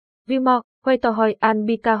View more, Huế tàu Hội An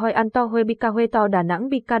Bika Hội An tàu Huế tàu Đà Nẵng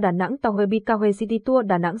Bika Đà Nẵng tàu Bika Huế City Tour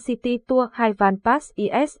Đà Nẵng City Tour Haivan Pass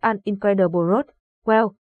is an incredible road. Well,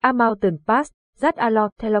 a mountain pass that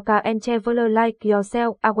allows Teloka and traveler like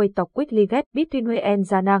yourself away to quickly get between Huế and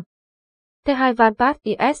Da Nang. The Haivan Pass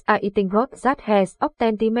is a eating road that has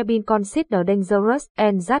often been considered dangerous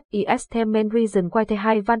and that is the main reason why the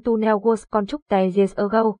Haivan Tunnel was constructed years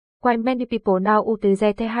ago. While many people now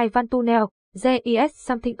utilize the Haivan Tunnel, there is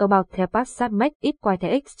something about the pass that makes it quite an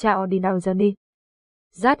extraordinary journey.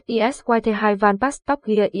 That is why the Haivan Pass stop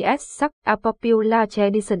here is such a popular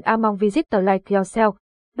tradition among visitors like yourself.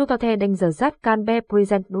 Due to the danger that can be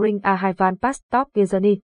present during a Haivan Pass stop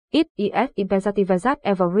journey, it is imperative that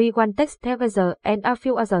everyone takes the weather and a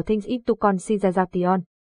few other things into consideration.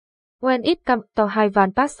 When it comes to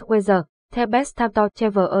Haivan Pass weather, the best time to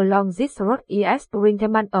travel along this road is during the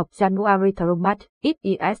month of January through March. It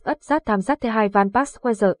is at that time that the Haivan Pass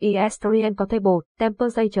weather is very uncomfortable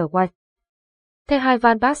temperature-wise. The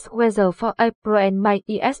Haivan Pass weather for April and May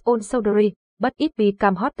is also dry, but it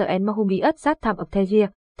becomes hotter and more humid at that time of the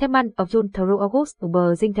year. The month of June through August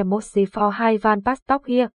bring the most for Haivan Pass stop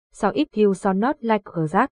here, so if you do not like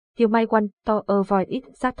that, you might want to avoid it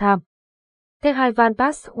that time. The Haivan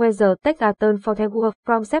Pass weather takes a turn for the world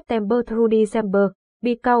from September through December,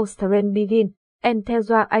 because the rain begins, and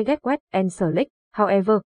that's why I get wet and slick.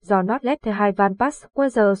 However, do not let the Haivan Pass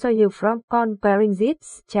weather sway you from conquering this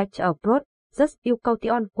stretch of road. Just you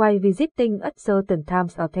caution while visiting at certain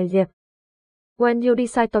times of the year. When you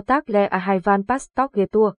decide to tackle a Haivan Pass stop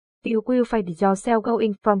tour, you will find yourself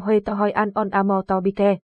going from Huế to Hội An on a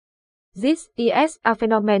motorbike. This is a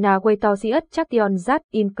phenomenon way to see attraction that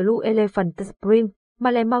include Elephant Spring,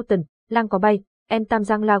 Malay Mountain, Langkaw Bay, and Tam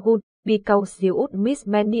Giang Lagoon, because you would miss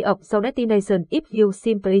many of the destinations if you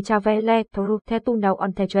simply travel through the tunnel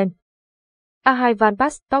on the train. A Haivan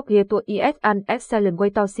Pass stop tour is an excellent way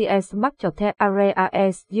to see as much of the area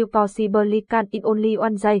as you possibly can in only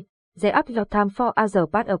one day. The upload time for other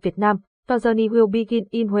part of Vietnam. The journey will begin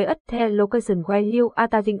in Huế at the location where you are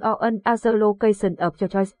taking or another location of your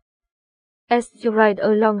choice. As you ride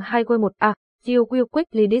along Highway 1A, you will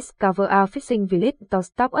quickly discover a fishing village to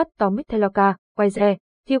stop at to meet Teloka. While there,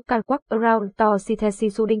 you can walk around to see the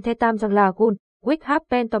seafooding the Tam Giang Lagoon, which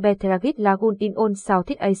happen to be the largest lagoon in all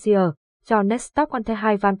Southeast Asia. Your next stop on the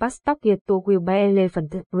Haivan Pass stop here to will be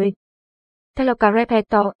Elephant Spring. Teloka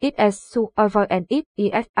Repeator it as to avoid and it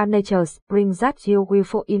is a nature spring that you will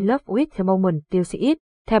fall in love with the moment you see it.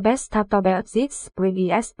 The best time to be at this spring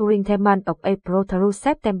is during the month of April through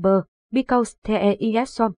September, because the air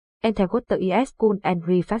is warm and the water is cool and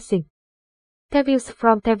refreshing. The views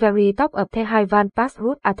from the very top of the Haivan Pass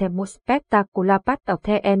route are the most spectacular part of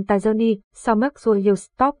the entire journey, so make sure you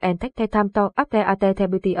stop and take the time to appreciate the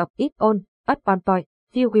beauty of it all. At one point,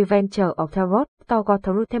 you will venture off the road to go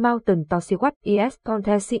through the mountain to see what is on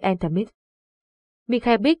the sea and the mid. Big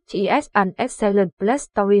Beach is an excellent place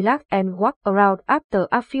to relax and walk around after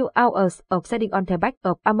a few hours of sitting on the back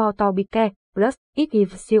of a motorbike, plus it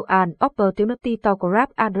gives you an opportunity to grab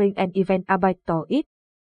a drink and even a bite to eat.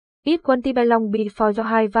 It won't be long before your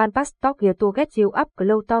Haivan Pass stop here to get you up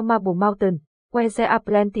close to Marble Mountain, where there are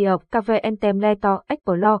plenty of cafe and temple to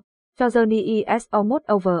explore. Your journey is almost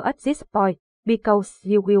over at this point, because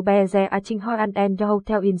you will be there at Hội An and your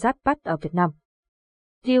hotel in that part of Vietnam.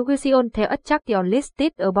 You will see on the attraction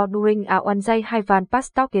listed about during a one-day Haivan Pass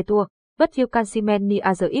stop tour, but you can see many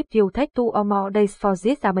other if you take 2 or more days for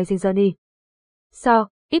this amazing journey. So,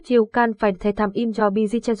 if you can find the time in your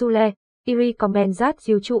busy schedule, I recommend that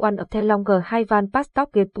you choose one of the longer Haivan Pass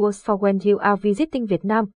stop tours for when you are visiting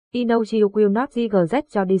Vietnam. I know you will not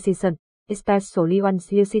regret your decision, especially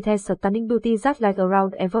once you see the stunning beauty that lies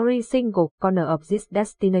around every single corner of this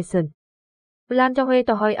destination. Plan cho Huế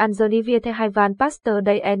to Hội An journey via the Haivan Pass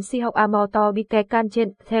today and see how a motorbike can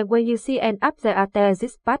change the way you see and up there at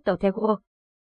this part of the world.